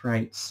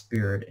contrite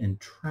spirit, and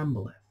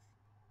trembleth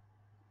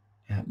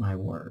at my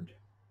word.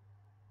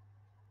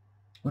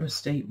 What a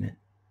statement.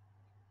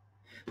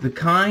 The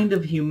kind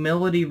of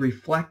humility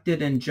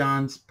reflected in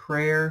John's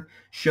prayer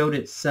showed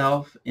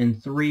itself in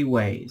three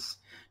ways.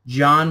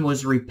 John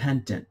was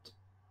repentant.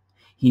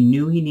 He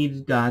knew he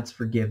needed God's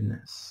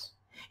forgiveness.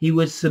 He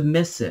was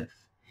submissive.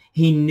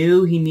 He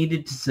knew he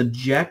needed to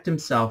subject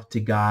himself to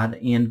God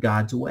and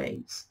God's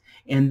ways.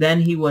 And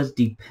then he was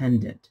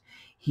dependent.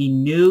 He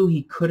knew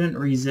he couldn't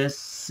resist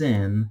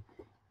sin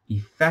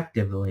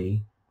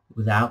effectively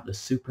without the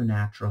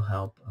supernatural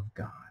help of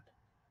God.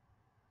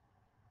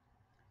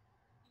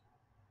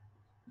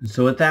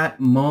 So at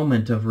that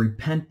moment of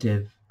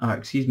repentant,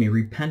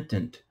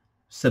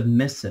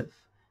 submissive,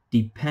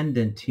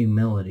 dependent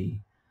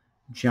humility,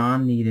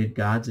 John needed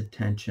God's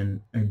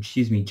attention,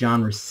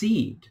 John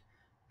received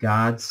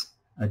God's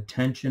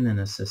attention and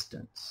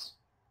assistance.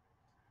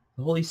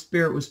 The Holy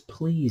Spirit was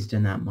pleased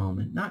in that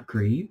moment, not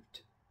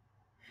grieved.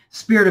 The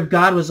Spirit of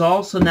God was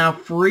also now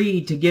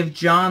free to give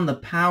John the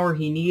power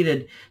he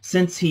needed,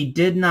 since he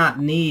did not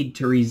need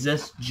to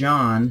resist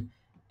John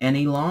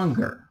any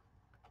longer.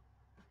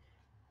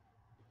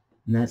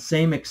 And that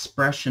same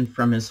expression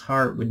from his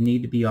heart would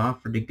need to be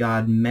offered to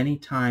God many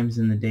times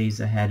in the days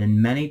ahead, and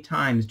many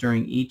times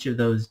during each of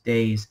those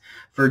days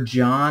for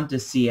John to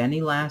see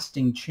any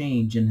lasting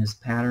change in his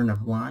pattern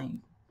of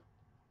lying.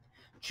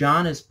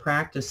 John is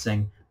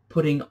practicing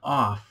putting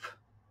off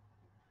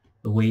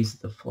the ways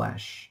of the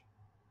flesh.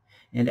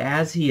 And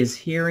as he is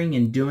hearing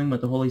and doing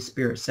what the Holy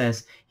Spirit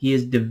says, he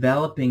is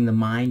developing the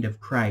mind of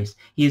Christ.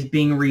 He is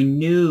being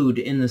renewed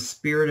in the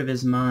spirit of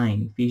his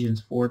mind,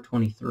 Ephesians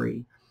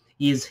 4:23.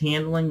 He is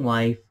handling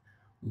life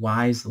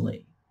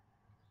wisely.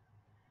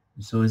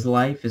 So his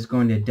life is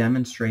going to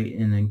demonstrate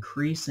an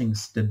increasing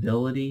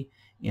stability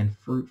and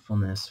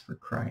fruitfulness for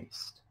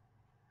Christ.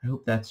 I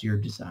hope that's your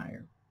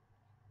desire.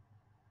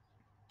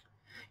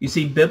 You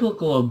see,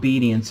 biblical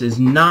obedience is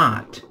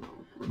not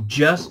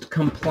just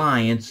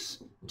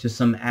compliance to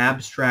some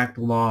abstract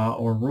law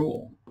or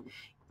rule.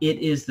 It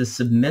is the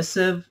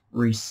submissive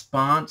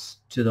response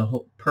to the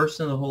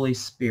person of the Holy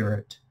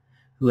Spirit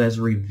who has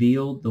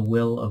revealed the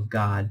will of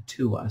God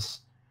to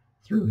us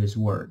through his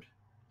word.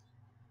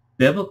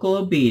 Biblical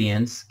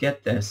obedience,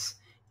 get this,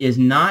 is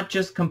not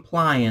just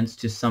compliance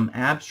to some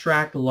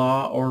abstract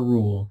law or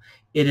rule.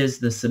 It is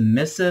the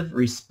submissive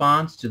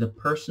response to the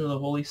person of the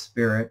Holy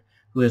Spirit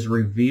who has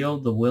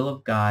revealed the will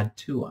of God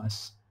to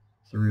us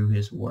through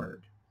his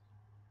word.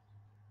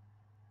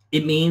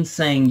 It means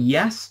saying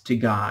yes to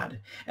God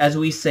as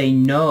we say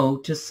no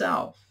to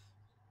self.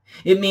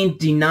 It means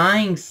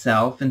denying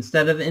self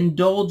instead of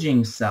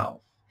indulging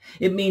self.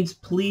 It means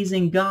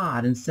pleasing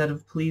God instead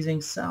of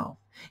pleasing self.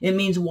 It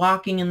means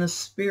walking in the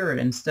Spirit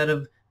instead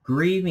of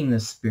grieving the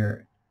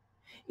Spirit.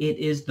 It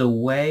is the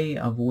way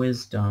of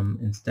wisdom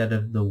instead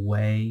of the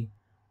way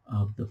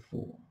of the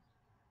fool.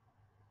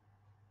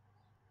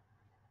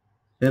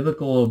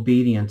 Biblical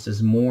obedience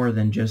is more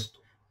than just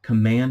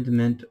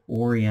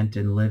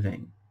commandment-oriented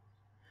living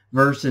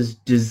versus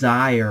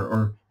desire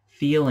or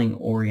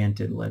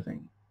feeling-oriented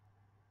living.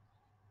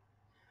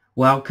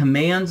 While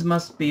commands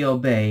must be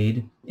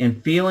obeyed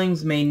and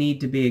feelings may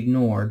need to be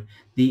ignored,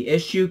 the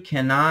issue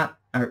can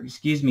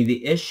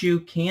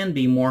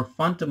be more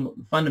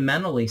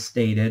fundamentally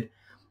stated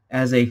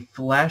as a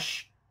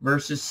flesh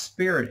versus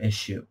spirit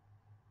issue.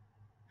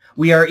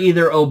 We are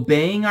either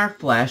obeying our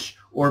flesh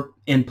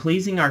and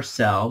pleasing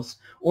ourselves,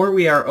 or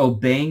we are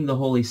obeying the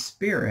Holy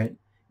Spirit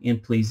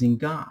and pleasing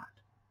God.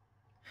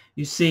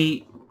 You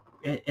see,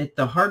 at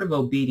the heart of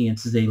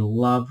obedience is a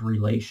love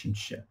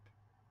relationship.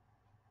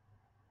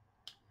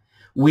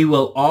 We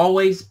will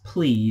always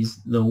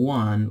please the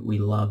one we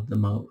love the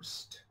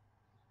most.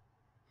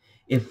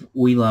 If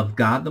we love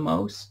God the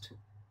most,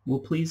 we'll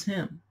please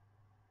him.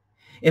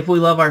 If we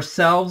love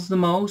ourselves the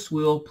most,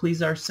 we will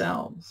please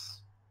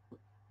ourselves.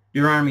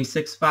 Deuteronomy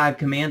 6:5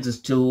 commands us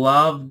to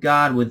love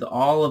God with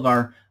all of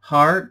our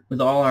heart,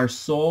 with all our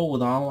soul,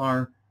 with all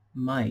our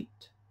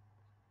might.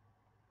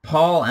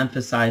 Paul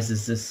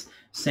emphasizes this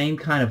same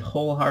kind of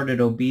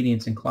wholehearted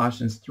obedience in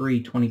Colossians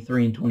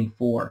 3:23 and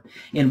 24.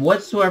 And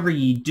whatsoever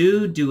ye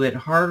do, do it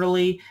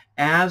heartily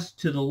as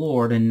to the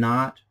Lord and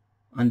not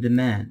unto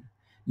men,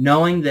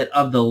 knowing that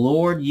of the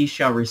Lord ye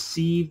shall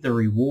receive the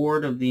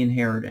reward of the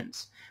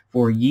inheritance,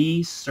 for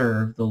ye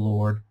serve the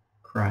Lord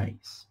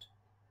Christ.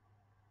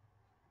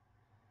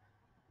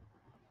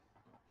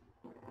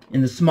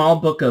 In the small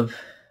book of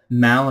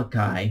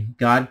Malachi,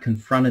 God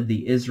confronted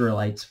the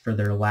Israelites for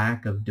their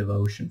lack of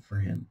devotion for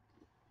him.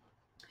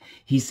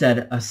 He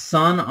said, "A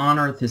son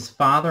honoreth his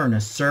father, and a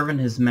servant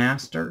his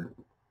master.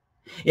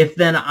 If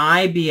then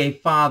I be a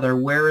father,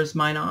 where is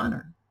mine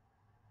honor?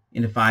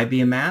 And if I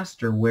be a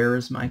master, where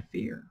is my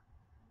fear?"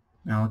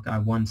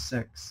 Malachi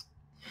 1:6.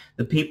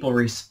 The people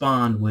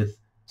respond with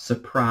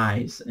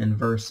surprise in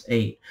verse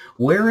 8.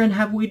 "Wherein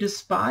have we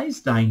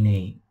despised thy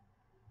name?"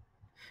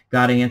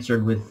 God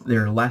answered with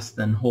their less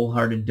than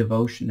wholehearted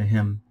devotion to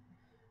him.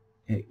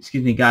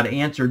 God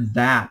answered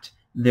that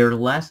their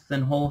less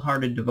than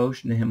wholehearted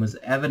devotion to him was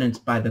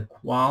evidenced by the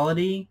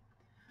quality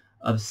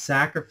of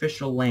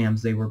sacrificial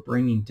lambs they were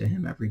bringing to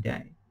him every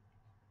day.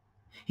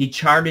 He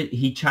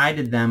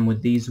chided them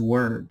with these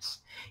words,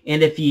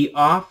 "And if ye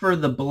offer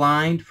the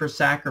blind for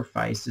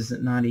sacrifice, is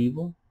it not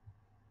evil?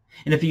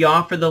 And if ye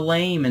offer the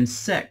lame and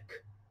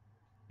sick,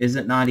 is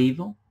it not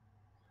evil?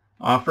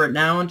 Offer it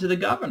now unto the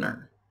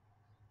governor.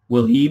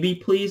 Will he be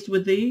pleased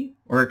with thee,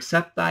 or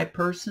accept thy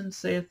person,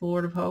 saith the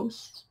Lord of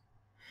hosts?"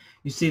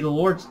 You see, the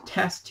Lord's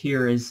test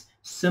here is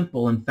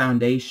simple and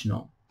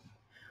foundational.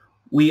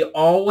 We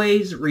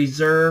always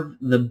reserve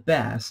the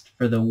best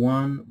for the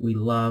one we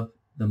love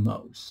the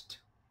most.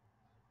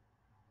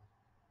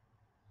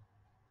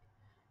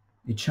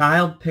 A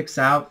child picks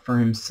out for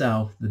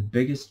himself the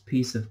biggest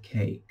piece of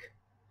cake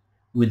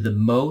with the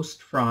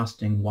most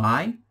frosting.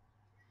 Why?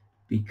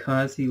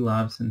 Because he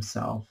loves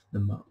himself the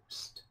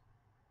most.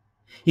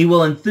 He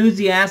will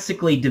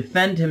enthusiastically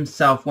defend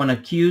himself when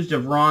accused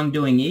of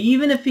wrongdoing,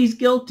 even if he's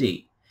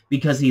guilty,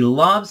 because he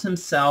loves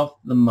himself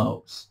the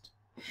most.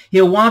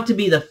 He'll want to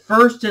be the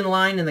first in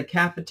line in the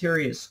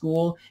cafeteria at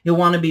school. He'll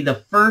want to be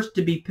the first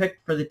to be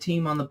picked for the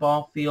team on the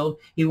ball field.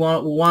 He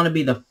will want to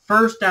be the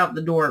first out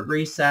the door at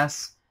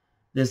recess.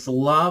 This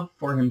love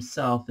for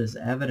himself is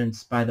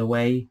evidenced by the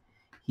way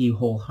he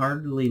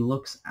wholeheartedly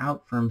looks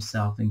out for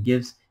himself and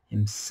gives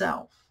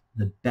himself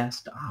the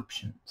best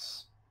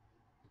options.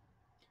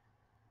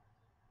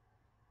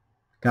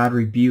 God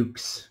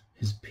rebukes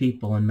his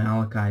people in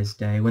Malachi's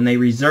day. When they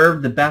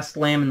reserved the best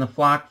lamb in the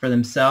flock for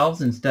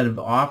themselves instead of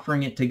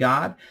offering it to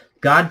God,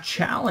 God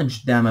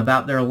challenged them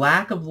about their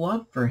lack of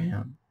love for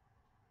him.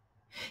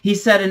 He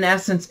said, in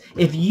essence,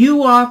 if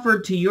you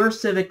offered to your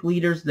civic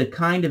leaders the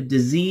kind of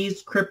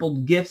diseased,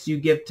 crippled gifts you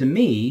give to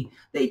me,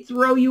 they'd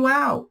throw you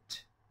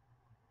out.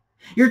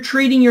 You're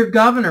treating your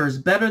governors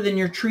better than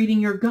you're treating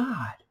your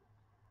God.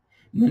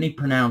 And then he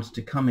pronounced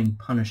a coming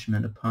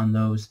punishment upon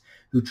those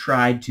who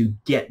tried to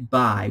get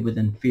by with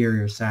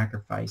inferior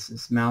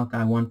sacrifices. Malachi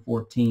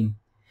 1:14.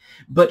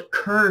 But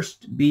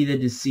cursed be the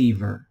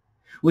deceiver,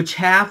 which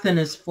hath in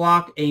his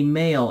flock a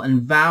male,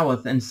 and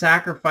voweth and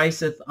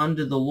sacrificeth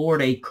unto the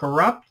Lord a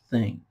corrupt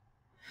thing.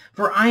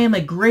 For I am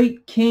a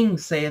great king,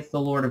 saith the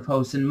Lord of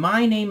hosts, and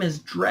my name is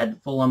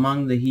dreadful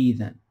among the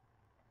heathen.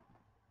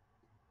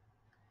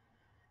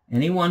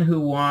 Anyone who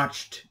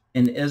watched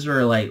an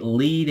Israelite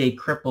lead a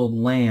crippled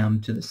lamb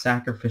to the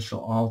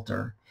sacrificial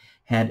altar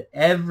had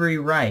every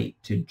right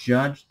to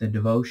judge the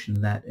devotion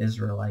of that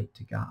Israelite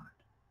to God.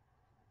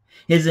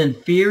 His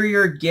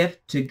inferior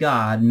gift to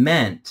God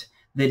meant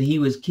that he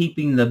was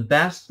keeping the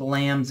best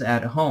lambs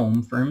at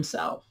home for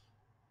himself.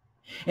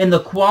 And the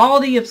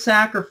quality of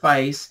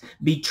sacrifice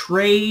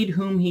betrayed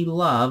whom he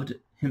loved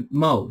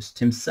most,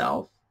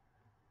 himself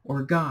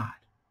or God.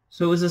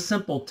 So it was a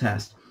simple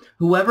test.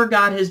 Whoever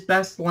got his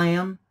best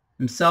lamb,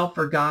 himself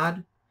or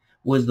God,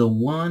 was the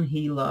one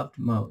he loved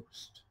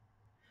most.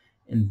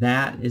 And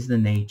that is the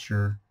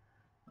nature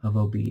of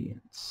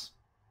obedience.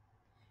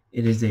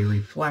 It is a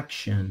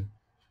reflection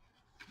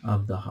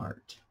of the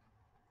heart.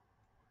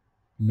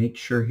 Make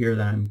sure here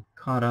that I'm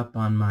caught up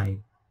on my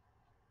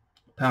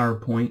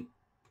PowerPoint.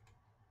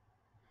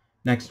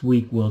 Next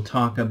week we'll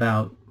talk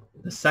about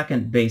the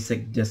second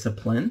basic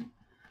discipline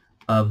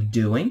of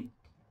doing.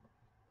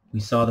 We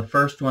saw the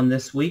first one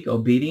this week,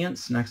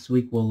 obedience. Next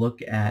week we'll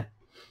look at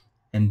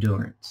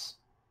endurance.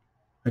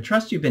 I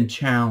trust you've been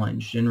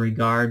challenged in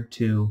regard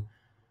to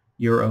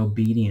your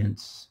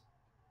obedience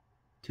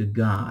to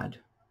God.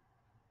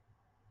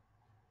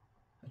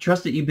 I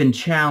trust that you've been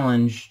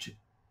challenged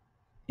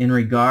in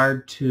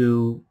regard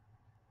to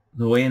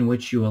the way in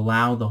which you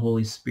allow the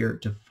Holy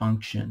Spirit to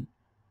function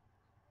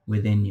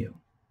within you.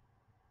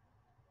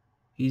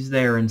 He's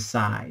there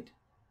inside.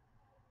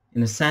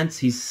 In a sense,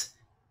 he's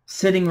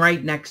sitting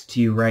right next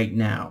to you right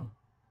now,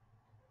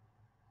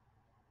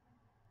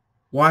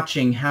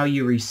 watching how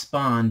you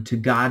respond to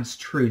God's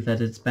truth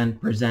as it's been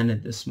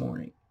presented this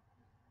morning.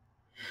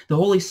 The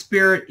Holy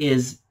Spirit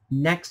is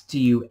next to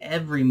you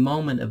every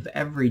moment of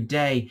every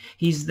day.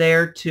 He's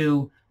there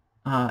to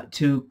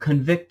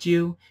convict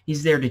you.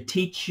 He's there to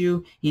teach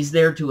you. He's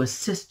there to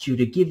assist you,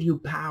 to give you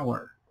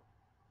power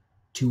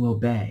to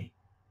obey.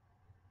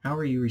 How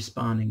are you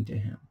responding to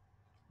him?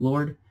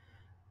 Lord,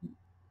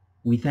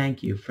 we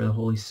thank you for the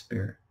Holy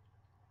Spirit.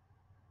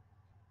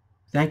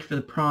 Thank you for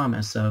the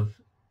promise of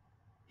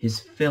his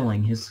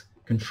filling, his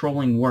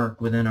controlling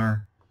work within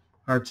our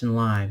hearts and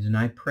lives. And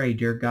I pray,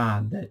 dear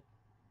God, that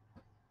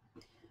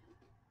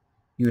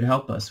you would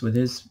help us with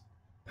his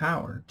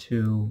power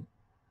to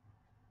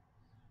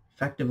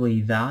effectively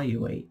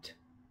evaluate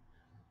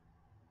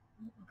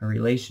our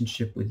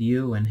relationship with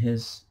you and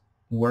his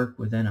work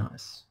within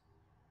us.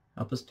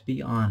 Help us to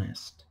be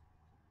honest,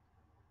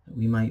 that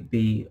we might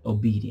be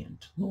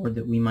obedient. Lord,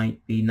 that we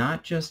might be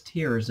not just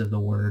hearers of the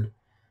word,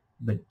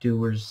 but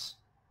doers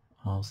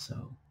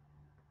also.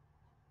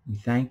 We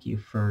thank you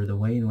for the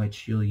way in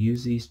which you'll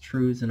use these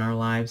truths in our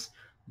lives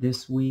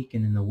this week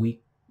and in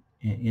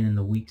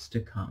the weeks to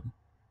come.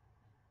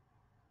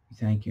 We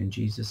thank you in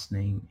Jesus'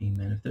 name.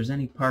 Amen. If there's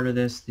any part of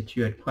this that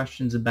you had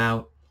questions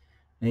about,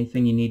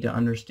 anything you need to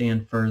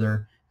understand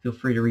further, feel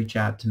free to reach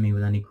out to me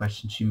with any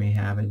questions you may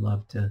have. I'd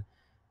love to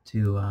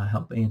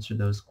help answer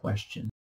those questions.